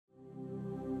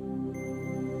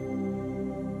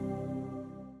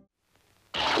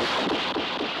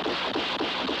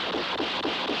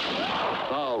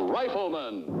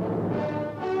Rifleman.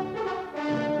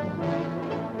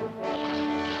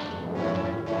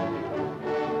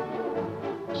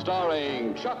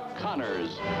 Starring Chuck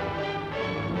Connors.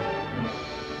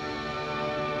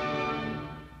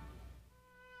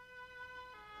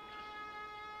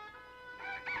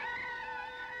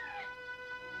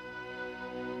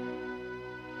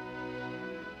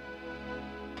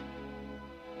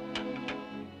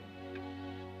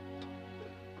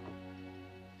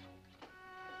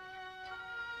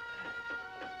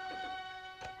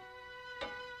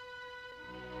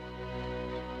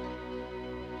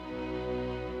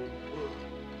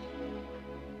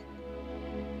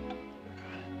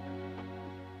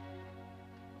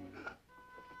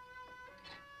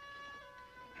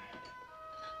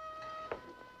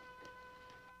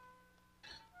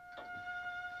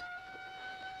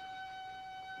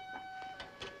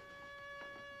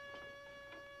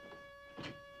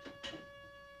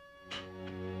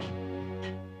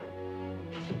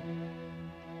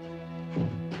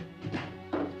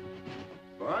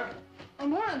 What? Good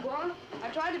morning, Paul. I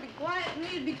tried to be quiet and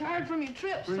you'd be tired from your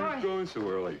trip. Where Sorry. are you going so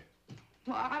early?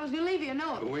 Well, I was going to leave you a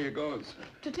note. Where you going, son?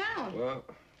 To town. Well,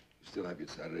 you still have your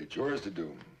Saturday chores to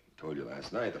do. I told you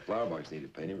last night the flower box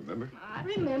needed painting, remember? I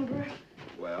remember.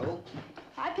 Well?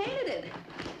 I painted it.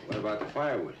 What about the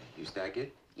firewood? You stack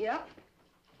it? Yeah.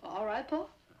 All right, Paul.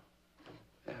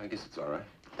 Yeah, I guess it's all right.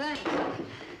 Thanks.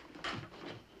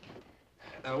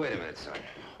 Now, wait a minute, son.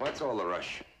 What's all the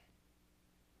rush?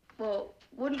 Well,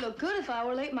 wouldn't look good if I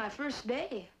were late my first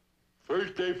day.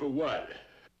 First day for what?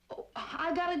 Oh,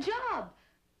 I got a job.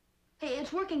 Hey,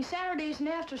 it's working Saturdays and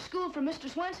after school for Mr.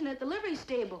 Swenson at the livery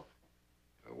stable.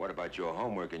 What about your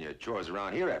homework and your chores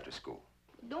around here after school?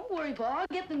 Don't worry, Paul. I'll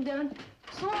get them done.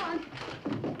 So long.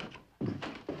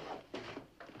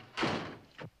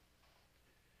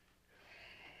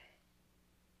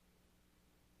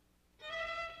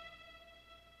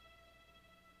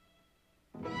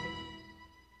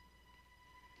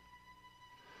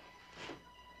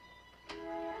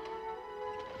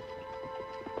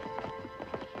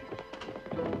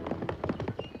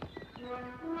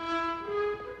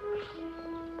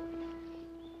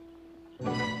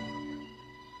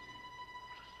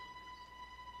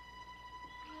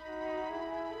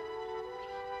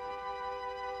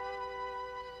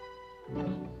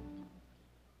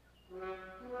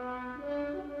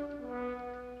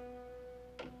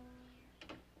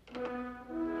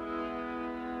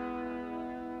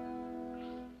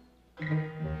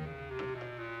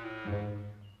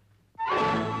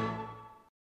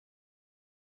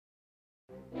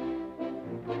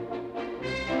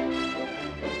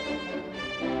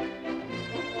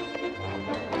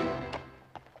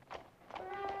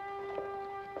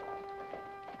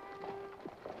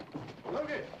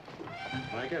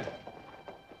 Micah?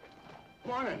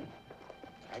 Morning.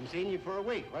 I haven't seen you for a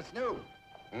week. What's new?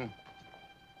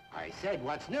 I said,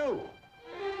 what's new?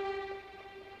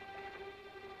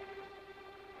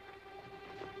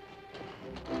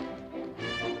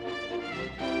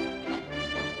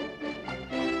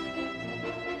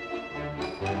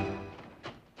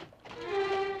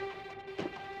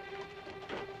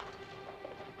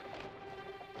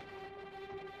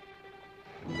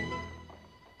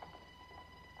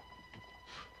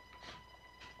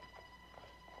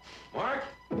 Mark?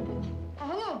 Oh,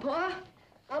 hello, Pa.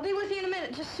 I'll be with you in a minute,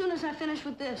 just as soon as I finish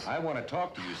with this. I want to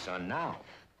talk to you, son, now.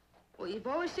 Well, you've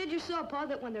always said yourself, Pa,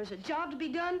 that when there's a job to be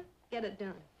done, get it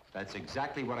done. That's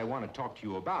exactly what I want to talk to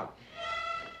you about.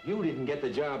 You didn't get the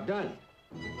job done.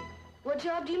 What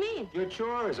job do you mean? Your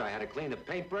chores. I had to clean the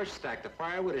paintbrush, stack the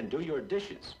firewood, and do your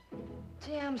dishes.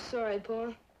 Gee, I'm sorry,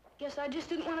 Pa. Guess I just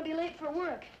didn't want to be late for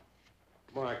work.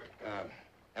 Mark,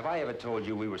 have I ever told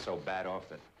you we were so bad off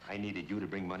that I needed you to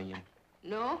bring money in?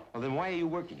 No, Well, then why are you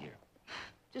working here?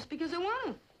 just because I want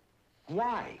to.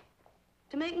 Why?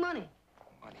 To make money.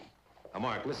 Money. Now,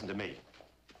 Mark, listen to me.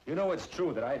 You know it's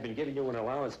true that I've been giving you an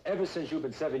allowance ever since you've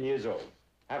been 7 years old,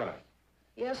 haven't I?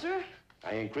 Yes, sir?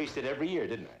 I increased it every year,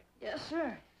 didn't I? Yes,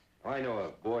 sir. I know a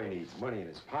boy needs money in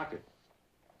his pocket.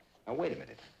 Now, wait a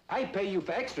minute. I pay you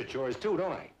for extra chores, too,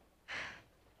 don't I?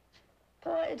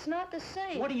 Pa, it's not the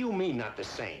same. What do you mean, not the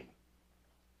same?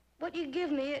 What you give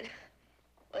me,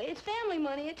 it's family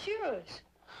money, it's yours.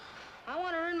 I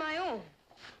want to earn my own.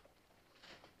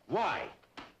 Why?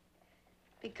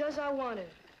 Because I want to.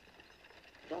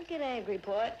 Don't get angry,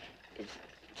 Pa. It's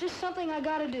just something I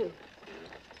gotta do.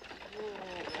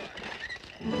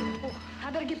 Oh,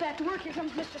 I better get back to work. Here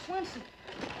comes Mr. Swenson.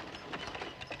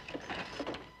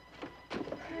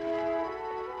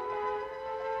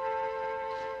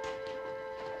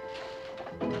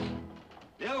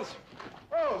 Nils?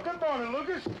 Oh, good morning,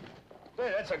 Lucas.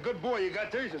 Say, that's a good boy you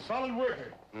got there. He's a solid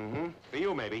worker. Mm-hmm. For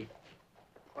you, maybe.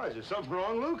 Why, is there something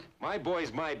wrong, Luke? My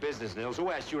boy's my business, Nils.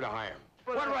 Who asked you to hire him?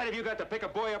 But what right have you got to pick a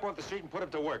boy up off the street and put him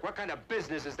to work? What kind of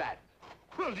business is that?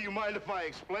 Well, do you mind if I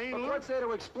explain, Look, Luke? what's there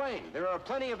to explain? There are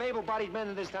plenty of able-bodied men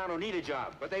in this town who need a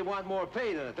job, but they want more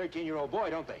pay than a 13-year-old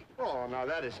boy, don't they? Oh, now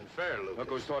that isn't fair, Luke. Look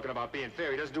who's talking about being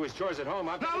fair. He doesn't do his chores at home.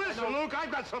 Now listen, Luke,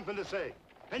 I've got something to say.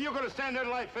 And you're going to stand there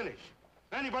till I finish.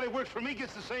 Anybody who works for me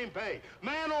gets the same pay,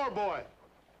 man or boy.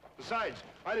 Besides,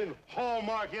 I didn't haul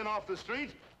Mark in off the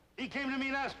street. He came to me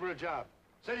and asked for a job.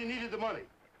 Said he needed the money.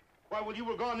 Why, when you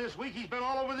were gone this week, he's been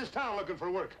all over this town looking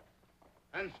for work.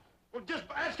 And, well, just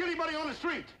ask anybody on the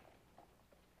street.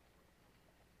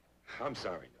 I'm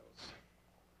sorry, Nils.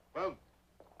 Well,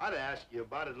 I'd ask you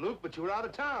about it, Luke, but you were out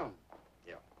of town.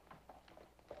 Yeah.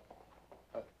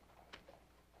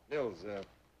 Nils,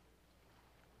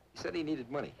 he said he needed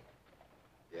money.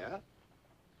 Yeah?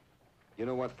 You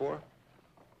know what for?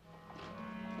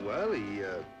 Well, he,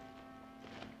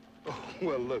 Oh,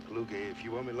 well, look, Luke, if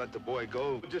you want me to let the boy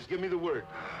go, just give me the word.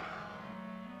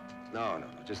 No.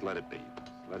 Just let it be.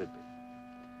 Let it be.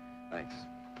 Thanks.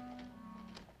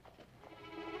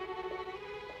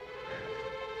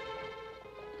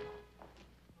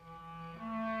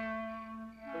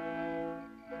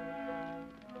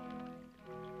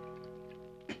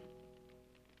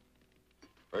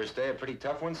 First day a pretty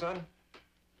tough one, son?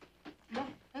 No,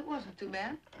 it wasn't too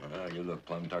bad. Well, you look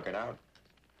plumb tuckered out.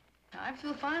 I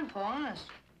feel fine, Pa, honest.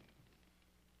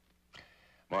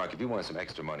 Mark, if you want some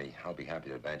extra money, I'll be happy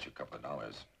to advance you a couple of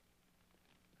dollars.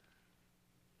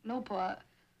 No, Pa.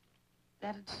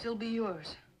 That'd still be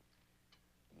yours.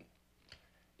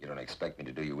 You don't expect me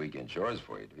to do your weekend chores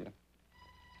for you, do you?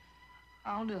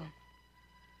 I'll do.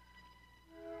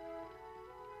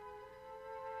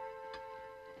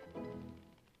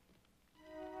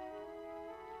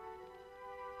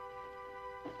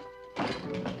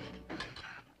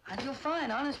 I feel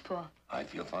fine, honest, Pa. I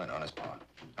feel fine, honest, Pa.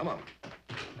 Come on.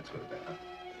 Let's go to bed, huh?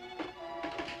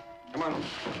 Come on.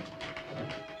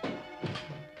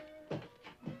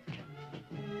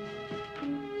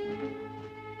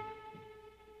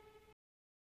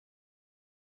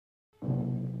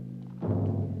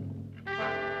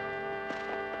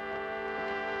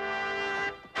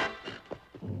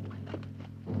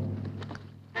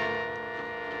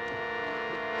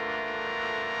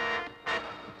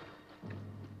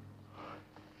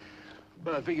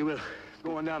 But I figure we'll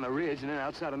go on down the ridge, and then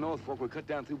outside of North Fork, we'll cut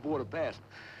down through Border Pass.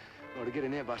 Or to get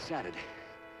in there by Saturday.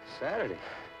 Saturday?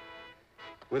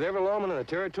 With every lawman in the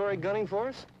territory gunning for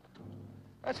us?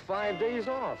 That's 5 days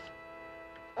off.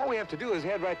 All we have to do is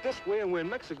head right this way, and we're in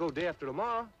Mexico day after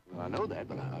tomorrow. Well, I know that,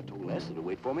 but I told Lester to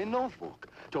wait for me in North Fork.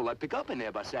 Told I'd pick up in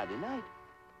there by Saturday night.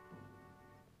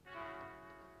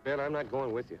 Ben, I'm not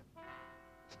going with you.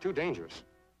 It's too dangerous.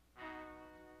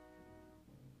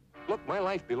 Look, my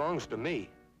life belongs to me.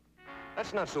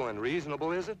 That's not so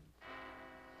unreasonable, is it?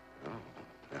 Oh,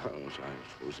 I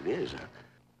suppose it is.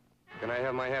 Can I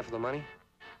have my half of the money?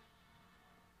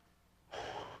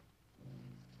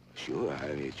 Sure, I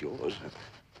mean, it's yours.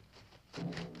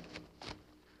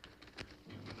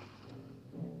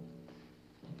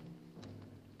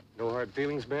 No hard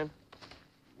feelings, Ben?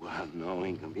 Well, no,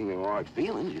 ain't gonna be no hard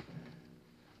feelings.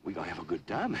 We gonna have a good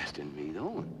time, Master and me,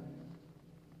 though.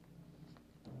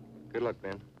 Good luck,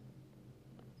 Ben.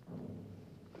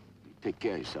 You take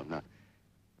care of yourself now.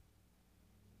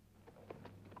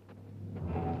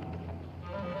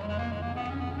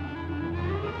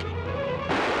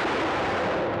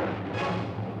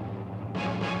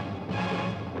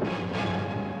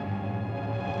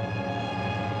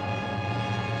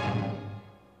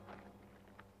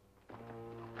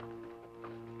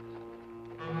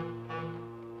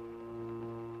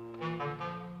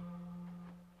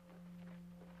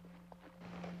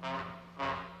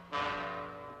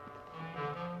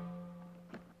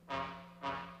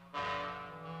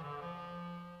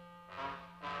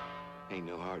 Ain't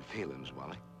no hard feelings,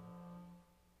 Wally.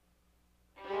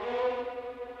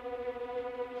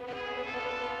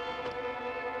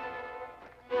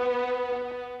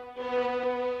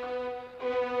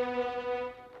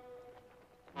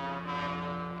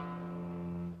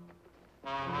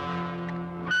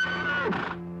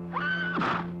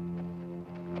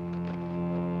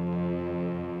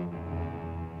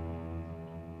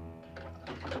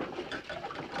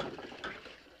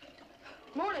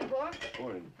 Morning, boy.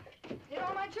 Morning. Did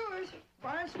all my chores.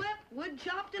 Barn swept, wood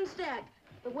chopped and stacked.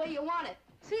 The way you want it.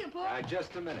 See you, boy.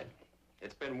 Just a minute.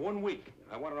 It's been 1 week.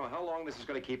 I want to know how long this is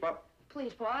going to keep up.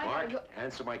 Please, boy. I Mark, gotta go.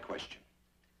 answer my question.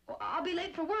 Well, I'll be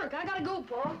late for work. I gotta go,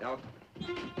 Paul. Now,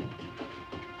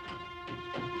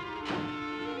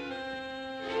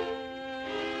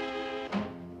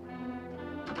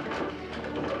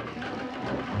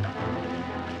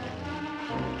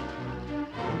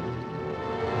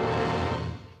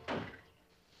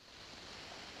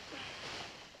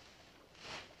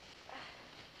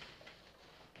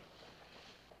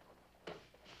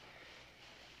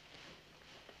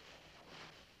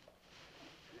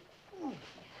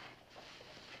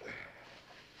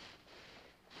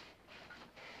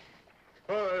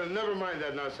 never mind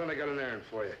that now, son. I got an errand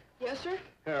for you. Yes, sir?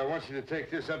 Yeah, I want you to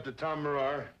take this up to Tom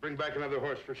Marar. Bring back another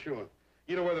horse for shoeing.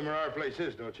 You know where the Marar place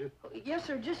is, don't you? Yes,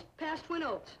 sir. Just past Twin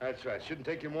Oaks. That's right. Shouldn't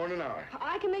take you more than an hour.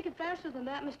 I can make it faster than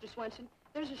that, Mr. Swenson.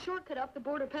 There's a shortcut up the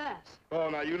border pass. Oh,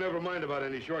 now, you never mind about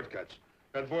any shortcuts.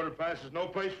 That border pass is no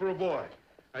place for a boy.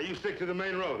 Now, you stick to the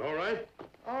main road, all right?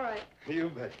 All right. You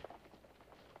bet.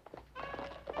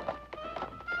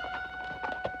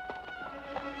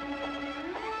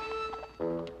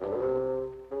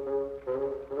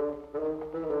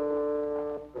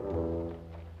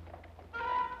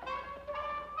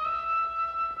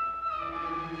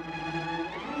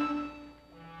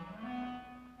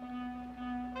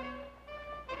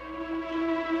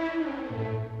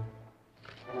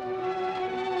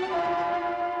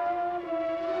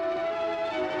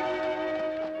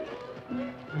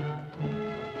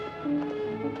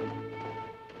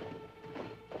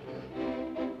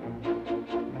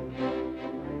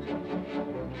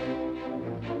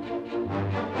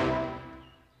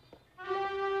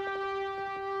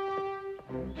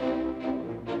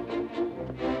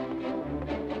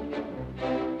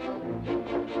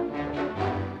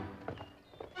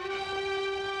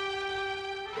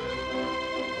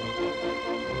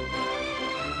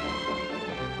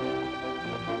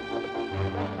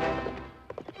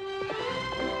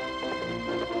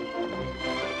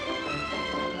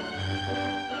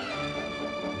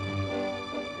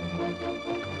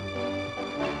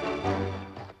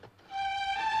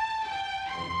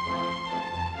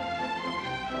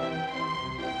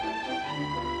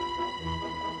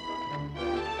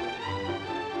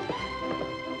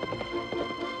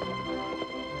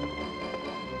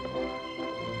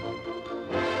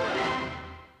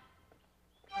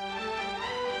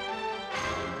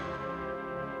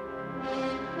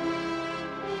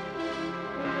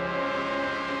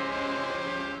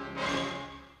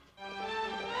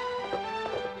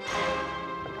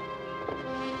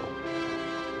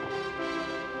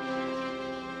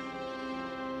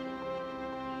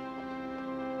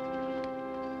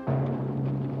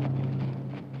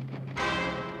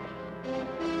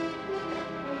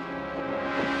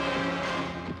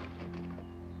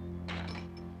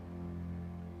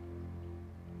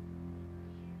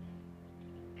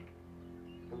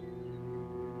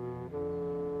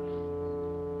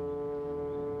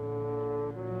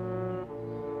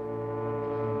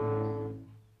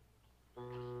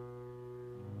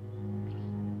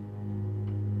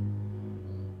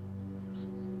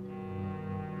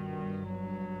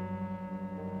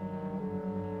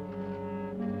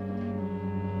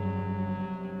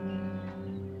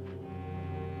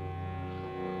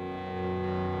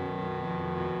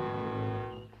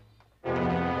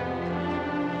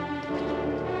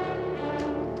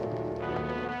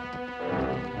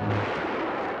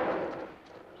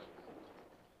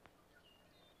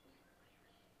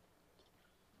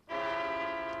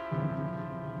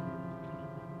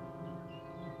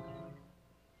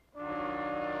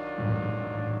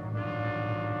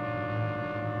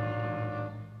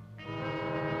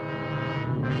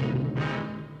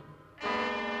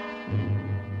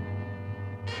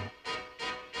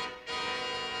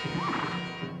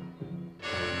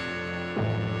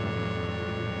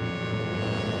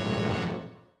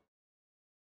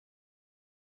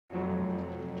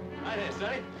 Hi there,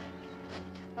 Sonny.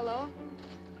 Hello?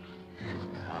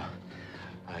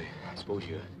 I suppose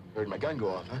you heard my gun go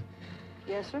off, huh?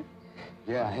 Yes, sir?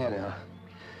 Yeah, I had a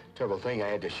terrible thing. I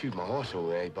had to shoot my horse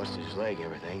over there. He busted his leg and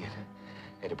everything. And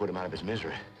had to put him out of his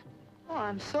misery. Oh,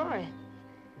 I'm sorry.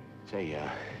 Say,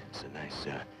 it's a nice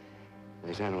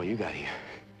animal you got here.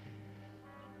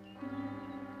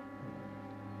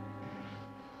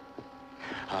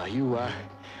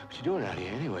 What you doing out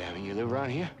here anyway? I mean, you live around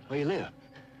here? Where you live?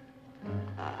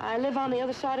 I live on the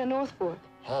other side of North Fork.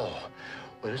 Oh,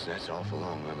 well, listen, that's awful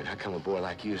long. I mean, how come a boy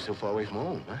like you is so far away from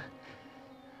home, huh?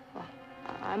 Oh,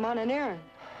 I'm on an errand.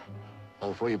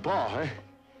 Oh, for your pa, huh?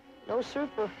 No, sir,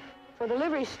 for the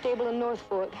livery stable in North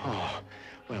Fork. Oh,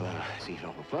 well, seems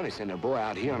awful funny sending a boy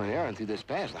out here on an errand through this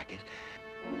pass like this.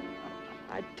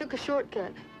 I took a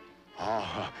shortcut.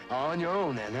 Oh, on your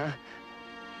own then, huh?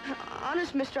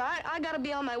 Honest, mister, I gotta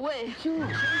be on my way. Sure.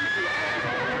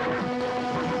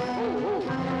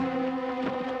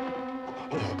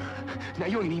 Now,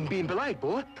 you ain't even being polite,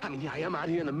 boy. I mean, I am out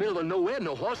here in the middle of nowhere,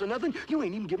 no horse or nothing. You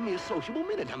ain't even giving me a sociable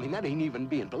minute. I mean, that ain't even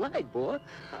being polite, boy.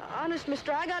 Honest,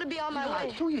 mister, I gotta be on my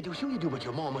way. Sure you do, but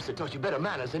your mom must have taught you better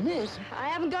manners than this. I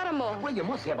haven't got 'em all. Well, you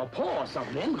must have a paw or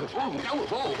something then, because... Oh,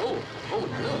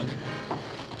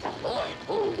 look.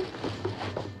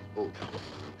 Oh.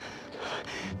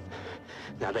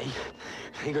 Now, there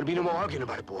ain't gonna be no more arguing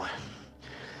about it, boy.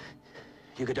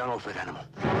 You get down off that animal.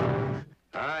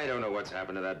 I don't know what's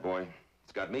happened to that boy.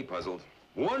 It's got me puzzled.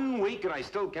 1 week and I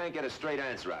still can't get a straight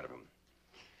answer out of him.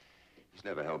 He's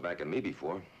never held back on me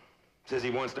before. Says he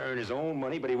wants to earn his own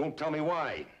money, but he won't tell me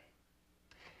why.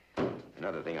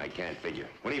 Another thing I can't figure.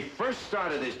 When he first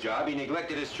started this job, he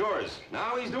neglected his chores.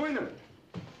 Now he's doing them.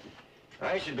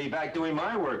 I should be back doing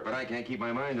my work, but I can't keep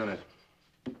my mind on it.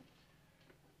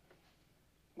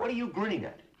 What are you grinning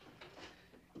at?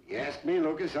 You ask me,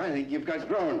 Lucas, I think you've got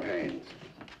growing pains.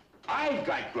 I've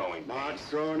got growing pains. Mark's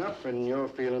growing up and you're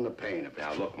feeling the pain of it.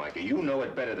 Now, look, Micah, you know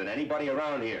it better than anybody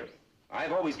around here.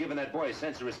 I've always given that boy a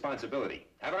sense of responsibility,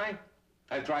 haven't I?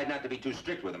 I've tried not to be too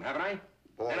strict with him, haven't I?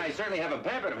 Boy. And I certainly haven't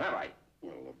pampered him, have I?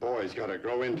 Well, the boy's got to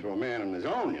grow into a man on his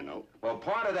own, you know. Well,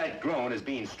 part of that growing is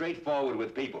being straightforward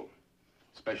with people,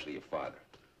 especially your father.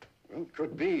 Well, it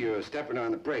could be you're stepping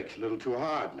on the brakes a little too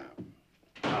hard now.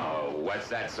 Oh, what's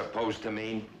that supposed to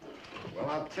mean? Well,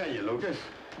 I'll tell you, Lucas.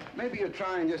 Maybe you're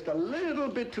trying just a little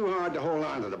bit too hard to hold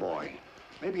on to the boy.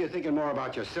 Maybe you're thinking more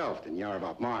about yourself than you are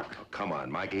about Mark. Oh, come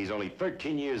on, Micah. He's only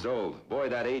 13 years old. Boy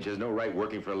that age has no right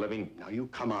working for a living. Now, you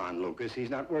come on, Lucas.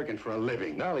 He's not working for a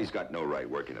living. Now he's got no right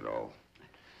working at all.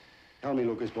 Tell me,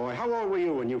 Lucas, boy, how old were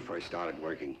you when you first started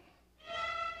working?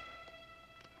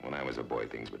 When I was a boy,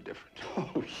 things were different.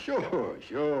 Oh, sure,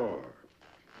 sure.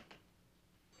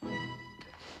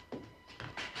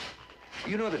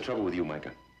 You know the trouble with you,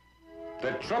 Micah?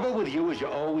 The trouble with you is you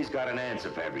always got an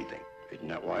answer for everything. Isn't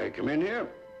that why you come in here?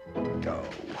 Go.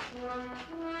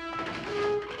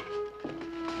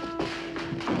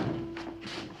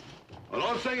 Well,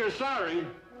 don't say you're sorry.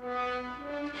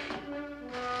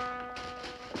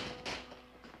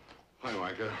 Hi,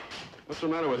 Micah. What's the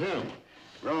matter with him?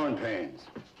 Growing pains.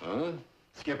 Huh?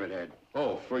 Skip it, Ed.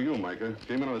 Oh, for you, Micah.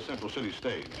 Came in on a Central City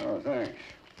stage. Oh, thanks.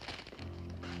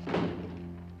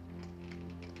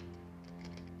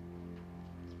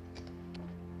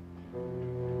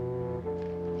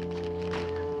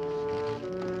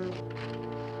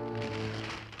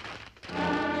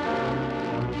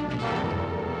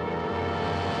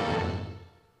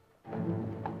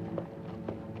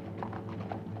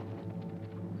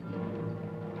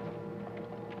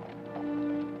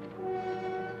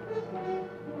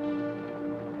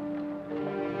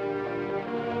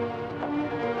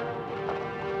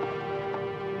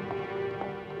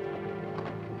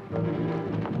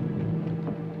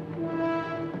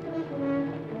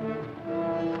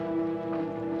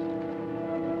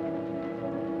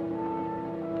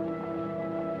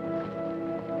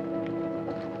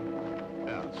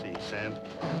 Sam.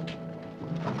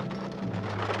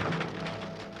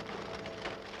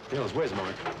 Dills, where's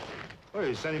Mark? Well,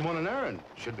 you sent him on an errand.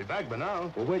 Should be back by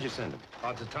now. Well, where'd you send him?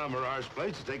 Out to Tom Marar's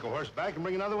place to take a horse back and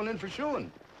bring another one in for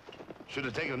shoeing. Should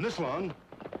have taken him this long.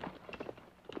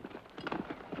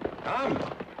 Tom!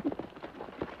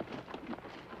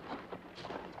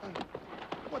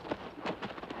 What?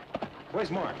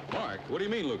 Where's Mark? Mark, what do you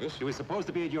mean, Lucas? He was supposed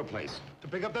to be at your place. To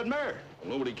pick up that mare.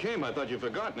 Well, nobody came. I thought you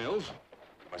forgot, Nils.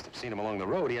 Must have seen him along the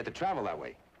road. He had to travel that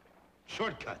way.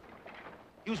 Shortcut.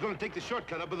 He was going to take the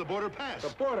shortcut up at the border pass. The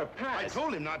border I pass?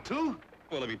 told him not to.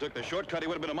 Well, if he took the shortcut, he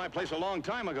would have been at my place a long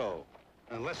time ago.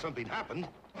 Unless something happened.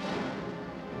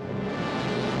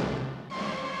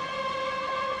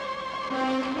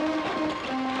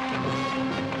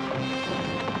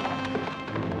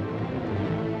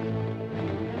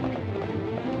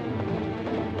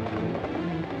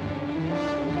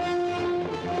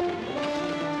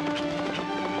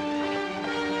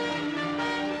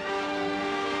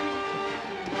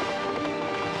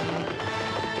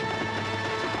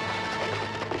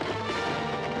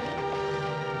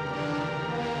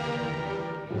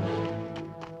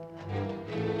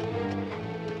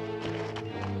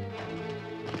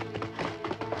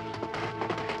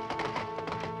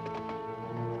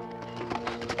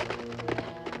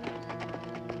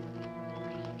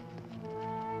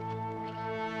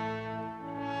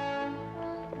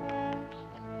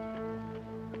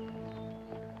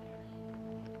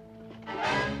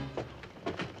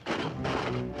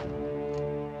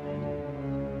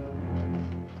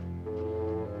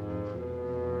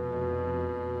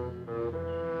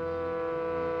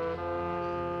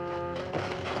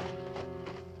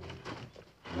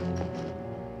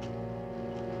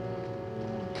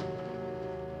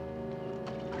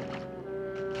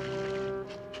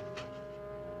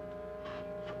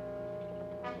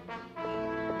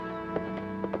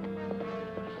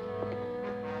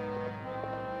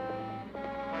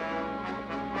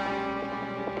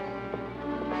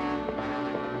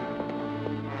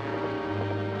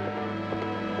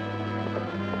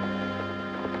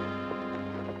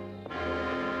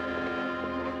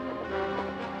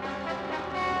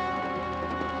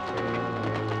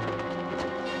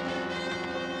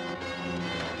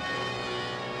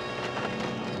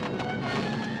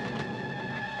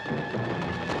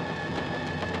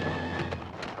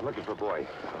 looking for a boy.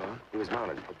 He was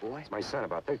mounted. A boy? It's my son,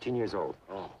 about 13 years old.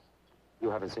 Oh. You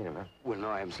haven't seen him, huh? Well, no,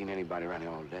 I haven't seen anybody around here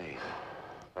all day.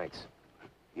 Thanks.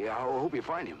 Yeah, I hope you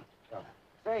find him.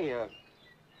 Say,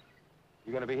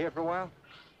 you gonna be here for a while?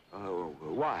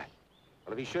 Why?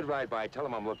 Well, if he should ride by, tell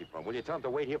him I'm looking for him. Will you tell him to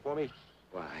wait here for me?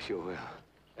 Well, I sure will.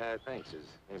 Thanks. His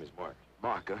name is Mark.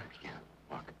 Mark, huh? Yeah,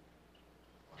 Mark.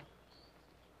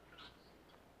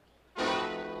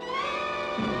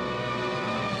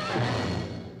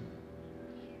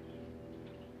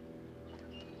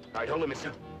 All right, hold it,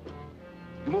 mister.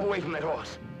 You move away from that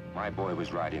horse. My boy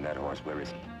was riding that horse. Where is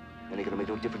he? That ain't gonna make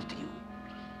no difference to you.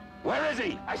 Where is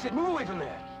he? I said move away from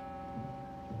there.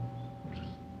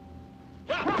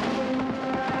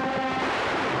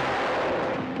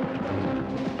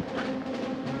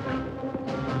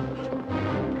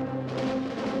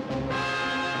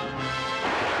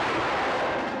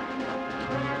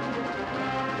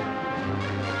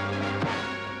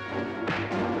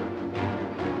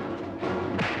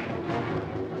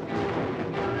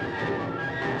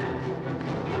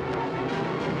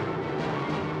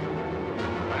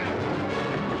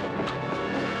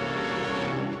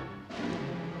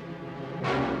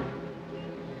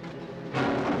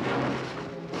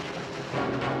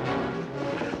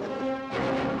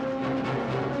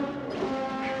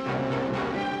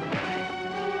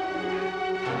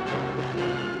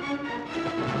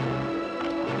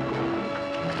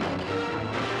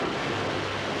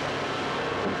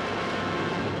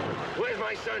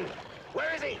 My son,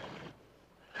 where is he?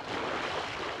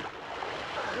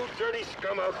 You dirty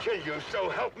scum, I'll kill you. So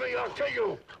help me, I'll kill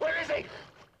you. Where is he?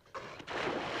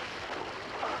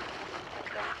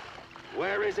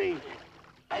 Where is he?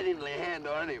 I didn't lay a hand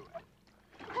on him.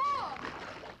 Paul!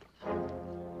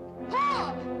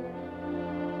 Paul!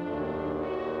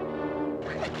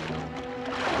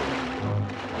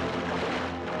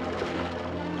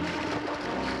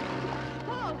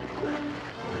 Paul!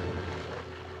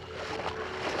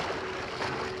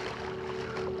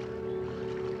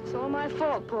 It's all my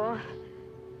fault, Paul.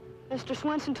 Mr.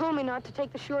 Swenson told me not to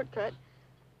take the shortcut.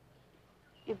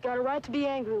 You've got a right to be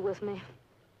angry with me.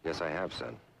 Yes, I have,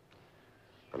 son.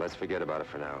 But let's forget about it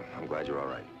for now. I'm glad you're all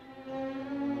right.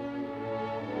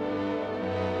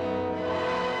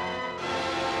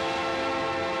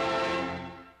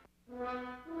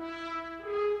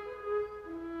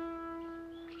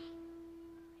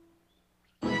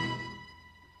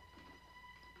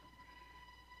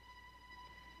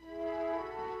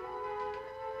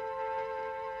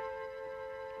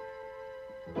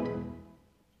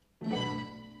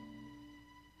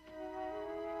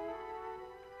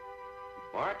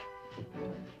 Mark?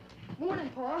 Morning,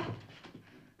 Paul.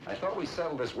 I thought we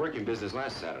settled this working business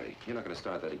last Saturday. You're not going to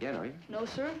start that again, are you? No,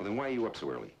 sir. Well, then why are you up so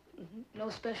early? No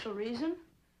special reason.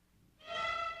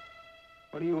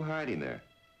 What are you hiding there?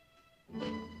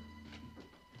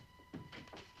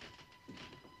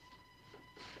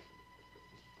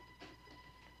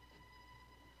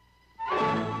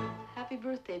 Happy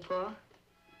birthday, Paul.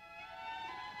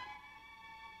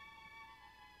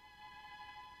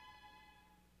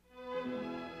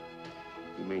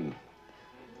 You mean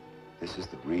this is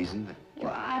the reason that...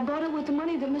 Well, I bought it with the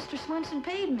money that Mr. Swenson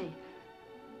paid me.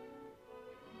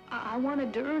 I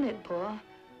wanted to earn it, Paul.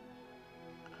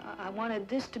 I wanted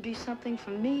this to be something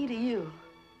from me to you.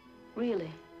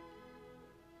 Really.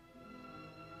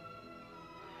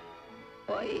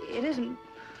 Well, it isn't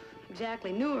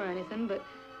exactly new or anything, but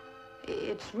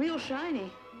it's real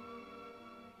shiny.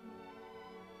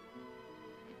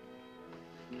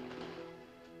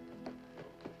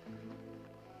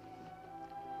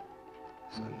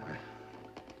 Son,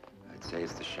 I'd say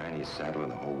it's the shiniest saddle in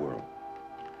the whole world.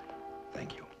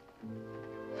 Thank you.